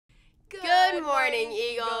Good morning,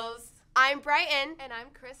 Eagles. I'm Brighton. And I'm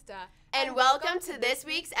Krista. And welcome to this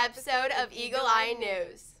week's episode of Eagle Eye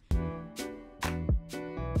News.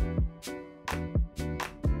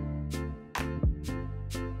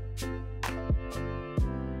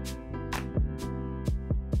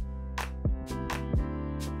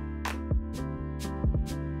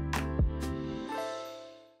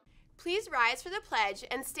 Please rise for the pledge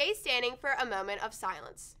and stay standing for a moment of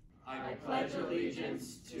silence. I pledge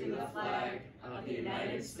allegiance to the flag of the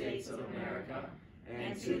United States of America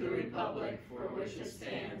and to the republic for which it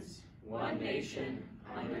stands, one nation,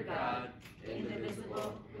 under God,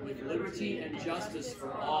 indivisible, with liberty and justice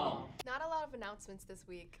for all. Not a lot of announcements this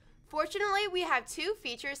week. Fortunately, we have two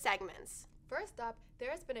feature segments. First up,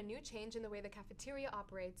 there has been a new change in the way the cafeteria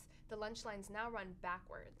operates. The lunch lines now run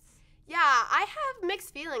backwards. Yeah, I have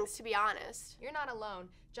mixed feelings, to be honest. You're not alone.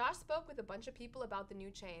 Josh spoke with a bunch of people about the new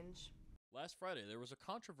change. Last Friday, there was a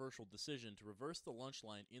controversial decision to reverse the lunch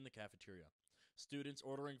line in the cafeteria. Students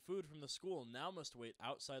ordering food from the school now must wait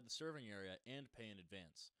outside the serving area and pay in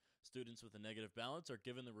advance. Students with a negative balance are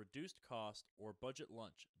given the reduced cost or budget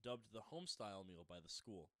lunch, dubbed the home-style meal by the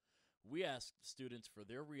school. We asked students for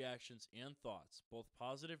their reactions and thoughts, both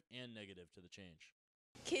positive and negative, to the change.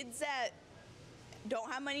 Kids that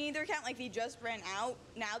don't have money in their account, like they just ran out,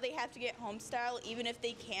 now they have to get home style even if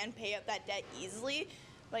they can pay up that debt easily.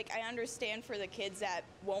 Like, I understand for the kids that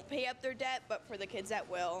won't pay up their debt, but for the kids that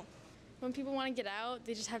will. When people want to get out,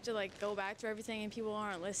 they just have to go back to everything and people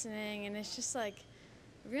aren't listening, and it's just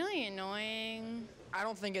really annoying. I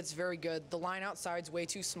don't think it's very good. The line outside's way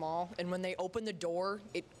too small, and when they open the door,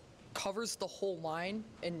 it covers the whole line,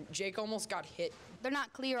 and Jake almost got hit. They're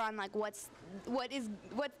not clear on what's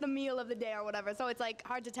the meal of the day or whatever, so it's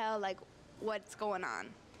hard to tell what's going on.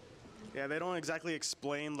 Yeah, they don't exactly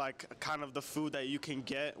explain kind of the food that you can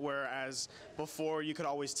get, whereas before you could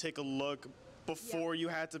always take a look before you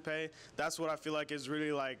had to pay. That's what I feel like is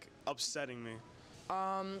really upsetting me.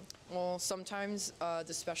 Well, sometimes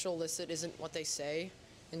the special listed isn't what they say,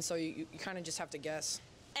 and so you kind of just have to guess.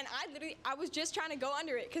 And I was just trying to go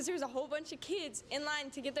under it because there was a whole bunch of kids in line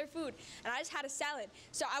to get their food, and I just had a salad.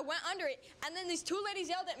 So I went under it, and then these two ladies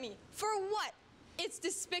yelled at me. For what? It's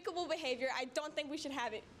despicable behavior. I don't think we should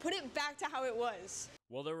have it. Put it back to how it was.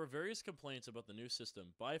 While there were various complaints about the new system,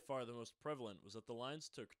 by far the most prevalent was that the lines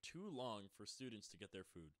took too long for students to get their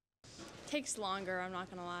food. Takes longer, I'm not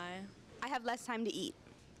gonna lie. I have less time to eat.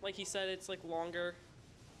 Like he said, it's longer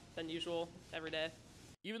than usual every day.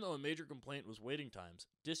 Even though a major complaint was waiting times,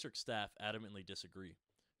 district staff adamantly disagree.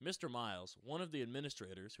 Mr. Miles, one of the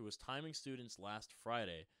administrators who was timing students last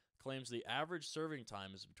Friday, claims the average serving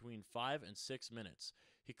time is between 5 and 6 minutes.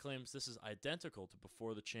 He claims this is identical to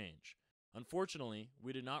before the change. Unfortunately,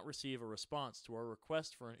 we did not receive a response to our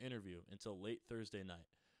request for an interview until late Thursday night,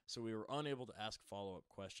 so we were unable to ask follow-up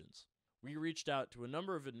questions. We reached out to a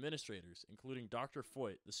number of administrators, including Dr.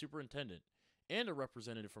 Foyt, the superintendent, and a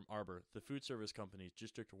representative from Arbor, the food service company's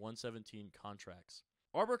District 117 contracts.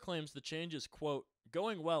 Arbor claims the change is, quote,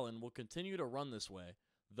 going well and will continue to run this way,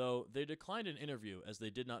 though they declined an interview as they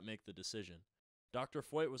did not make the decision. Dr.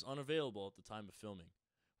 Foyt was unavailable at the time of filming.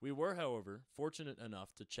 We were, however, fortunate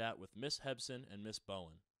enough to chat with Miss Hebson and Miss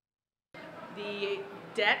Bowen. The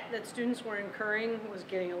debt that students were incurring was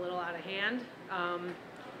getting a little out of hand,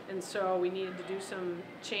 and so we needed to do some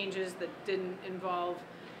changes that didn't involve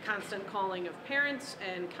constant calling of parents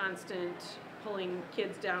and constant pulling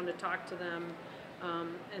kids down to talk to them.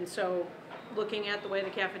 And so looking at the way the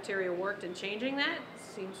cafeteria worked and changing that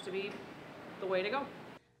seems to be the way to go.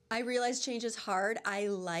 I realize change is hard. I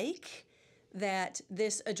like that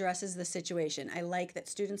this addresses the situation. I like that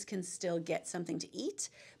students can still get something to eat,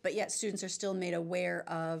 but yet students are still made aware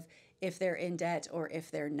of if they're in debt or if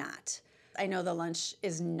they're not. I know the lunch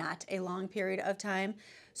is not a long period of time,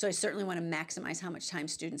 so I certainly want to maximize how much time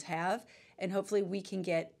students have, and hopefully we can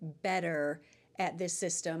get better at this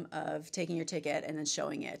system of taking your ticket and then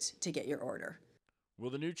showing it to get your order. Will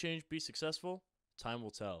the new change be successful? Time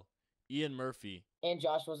will tell. Ian Murphy and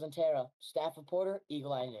Joshua Zantera, staff reporter,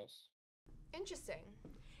 Eagle Eye News. Interesting.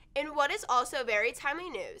 In what is also very timely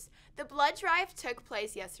news, the blood drive took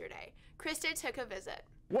place yesterday. Krista took a visit.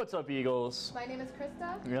 What's up, Eagles? My name is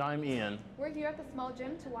Krista. And I'm Ian. We're here at the small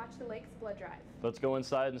gym to watch the Lakes blood drive. Let's go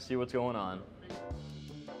inside and see what's going on.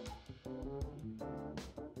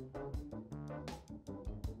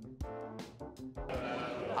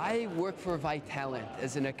 I work for Vitalent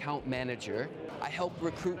as an account manager. I help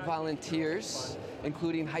recruit volunteers,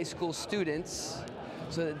 including high school students,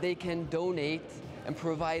 so that they can donate and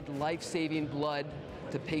provide life-saving blood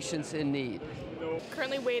to patients in need.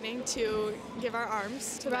 Currently waiting to give our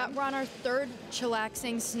arms to them. We're on our third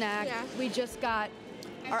chillaxing snack. Yeah. We just got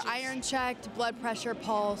our iron checked, blood pressure,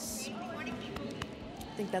 pulse.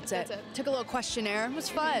 I think that's it. Took a little questionnaire. It was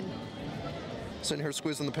fun. Sitting here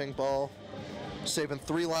squeezing the pink ball, saving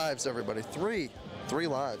 3 lives, everybody. 3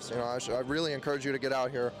 lives. You know, I really encourage you to get out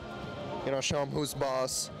here. You know, show them who's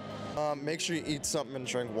boss. Make sure you eat something and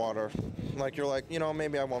drink water. Like you're like, you know,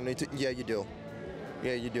 maybe I won't need to. Yeah, you do.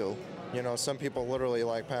 Yeah, you do. You know, some people literally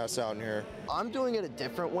like pass out in here. I'm doing it a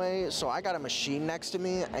different way. So I got a machine next to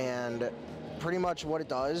me, and pretty much what it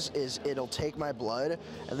does is it'll take my blood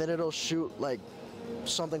and then it'll shoot like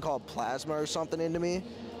something called plasma or something into me,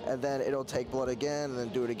 and then it'll take blood again and then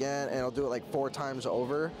do it again, and it'll do it like 4 times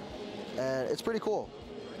over, and it's pretty cool.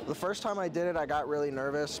 The first time I did it, I got really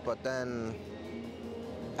nervous, but then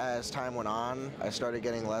as time went on, I started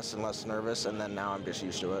getting less and less nervous, and then now I'm just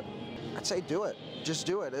used to it. I'd say do it. Just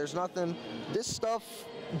do it. There's nothing. This stuff,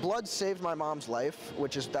 blood saved my mom's life,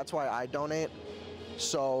 that's why I donate.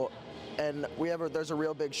 So, and there's a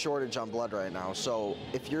real big shortage on blood right now. So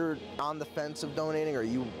if you're on the fence of donating or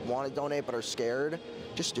you want to donate but are scared,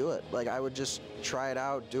 just do it. Like, I would just try it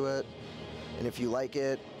out, do it, and if you like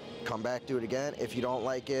it, come back, do it again. If you don't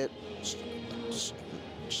like it, just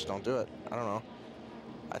don't do it. I don't know.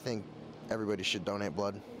 I think everybody should donate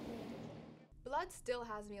blood. Blood still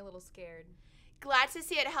has me a little scared. Glad to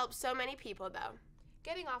see it help so many people, though.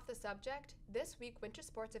 Getting off the subject, this week winter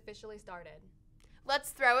sports officially started.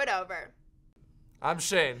 Let's throw it over. I'm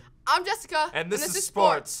Shane. I'm Jessica. And this is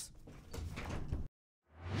Sports.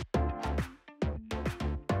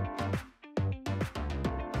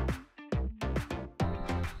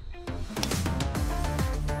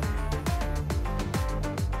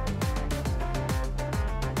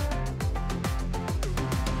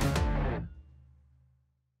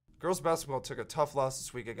 Girls basketball took a tough loss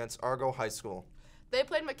this week against Argo High School. They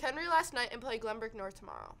played McHenry last night and play Glenbrook North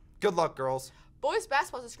tomorrow. Good luck, girls. Boys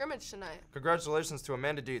basketball's a scrimmage tonight. Congratulations to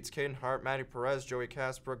Amanda Dietz, Caden Hart, Maddie Perez, Joey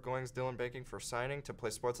Cass, Brooke Goings, Dylan Baking for signing to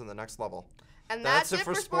play sports on the next level. And that's it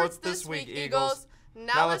for sports this week, Eagles.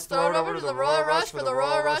 Now let's throw it over to the Royal Rush for the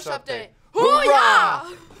Royal Rush update.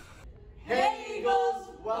 Hoo-yah! Hey Eagles,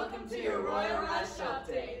 welcome to your Royal Rush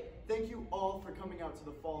update. Thank you all for coming out to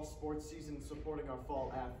the fall sports season and supporting our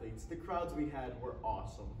fall athletes. The crowds we had were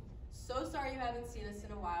awesome. So sorry you haven't seen us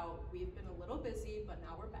in a while. We've been a little busy, but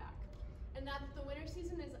now we're back. And now that the winter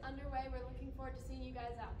season is underway, we're looking forward to seeing you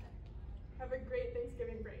guys out there. Have a great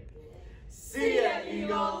Thanksgiving break. See ya,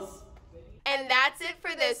 Eagles! And that's it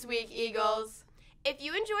for this week, Eagles. If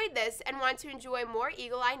you enjoyed this and want to enjoy more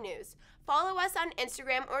Eagle Eye news, follow us on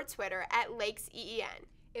Instagram or Twitter at LakesEEN.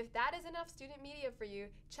 If that is enough student media for you,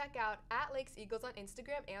 check out @LakesEagles on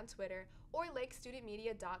Instagram and Twitter or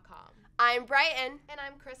lakestudentmedia.com. I'm Brighton. And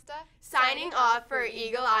I'm Krista. Signing off for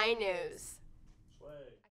Eagle Eye News.